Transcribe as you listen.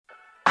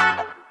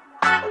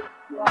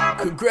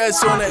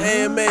Congrats on the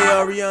AMA,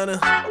 Ariana.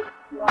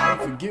 I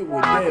forget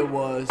what day it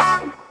was.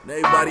 And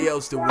everybody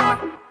else that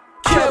won.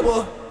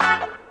 Kebba.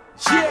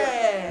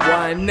 Yeah.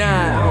 Why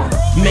not?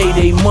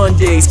 Mayday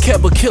Mondays,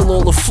 Kebba kill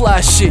all the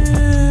fly shit.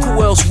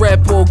 Who else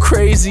rap all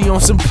crazy on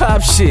some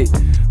pop shit?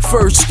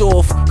 First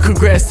off,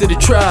 congrats to the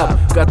tribe.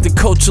 Got the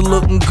culture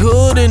looking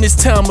good in this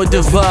time of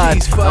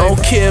divide. I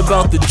don't care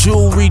about the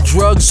jewelry,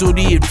 drugs, or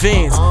the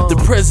advance. The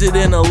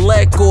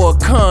president-elect or a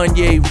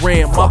Kanye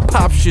rant. My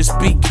pop shit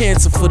beat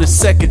cancer for the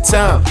second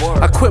time.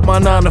 I quit my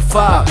 9 to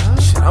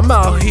 5. I'm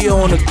out here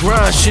on the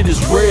grind, shit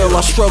is real.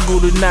 I struggle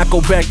to not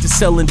go back to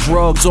selling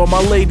drugs. All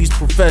my ladies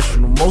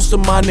professional, most of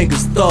my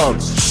niggas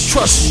thugs.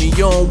 Trust me, you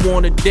don't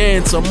wanna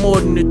dance, I'm more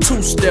than a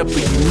two-stepper.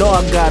 You know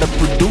I got a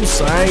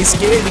producer, I ain't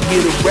scared to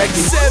get a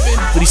record.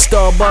 For these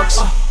Starbucks,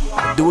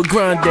 I do a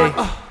grind day.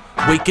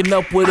 Waking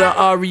up with a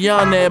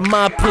Ariana at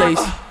my place.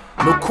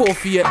 No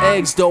coffee or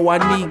eggs though, I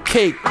need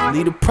cake.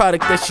 Need a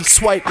product that she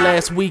swiped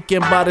last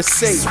weekend by the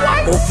safe.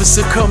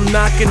 Officer come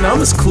knocking, I'm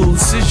as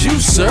clueless as you,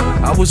 sir.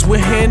 I was with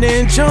Hannah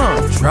and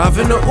John,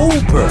 driving the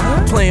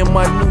Uber, playing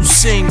my new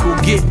single,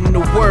 getting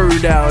the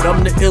word out.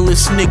 I'm the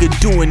illest nigga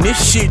doing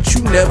this shit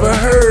you never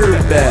heard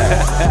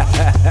about.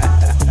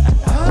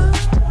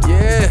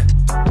 Yeah.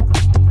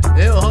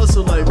 They don't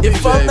hustle like me,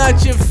 If I'm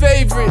not your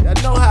favorite, I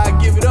know how I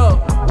give it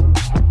up.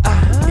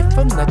 If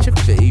I'm not your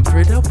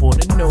favorite, I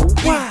wanna know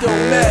why. It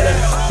don't matter.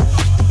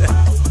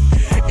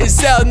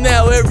 It's out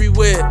now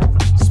everywhere.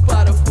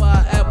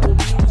 Spotify, Apple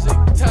Music,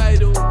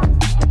 Tidal.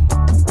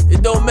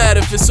 It don't matter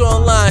if it's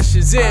online,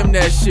 Shazam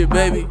that shit,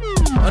 baby.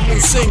 A new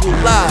single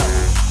live.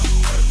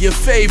 Your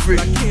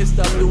favorite. I can't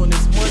stop doing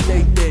this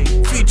Monday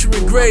thing.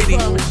 Featuring Grady. I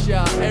promise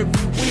y'all,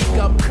 every week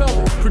I'm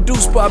coming.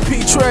 Produced by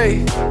P.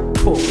 Trey.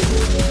 Cool.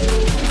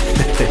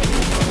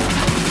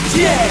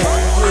 Yeah!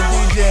 You're a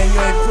DJ and you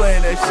ain't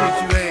playing that shit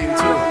you aim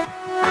to.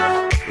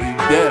 Well, you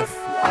deaf.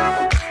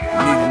 You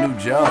need a new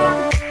job.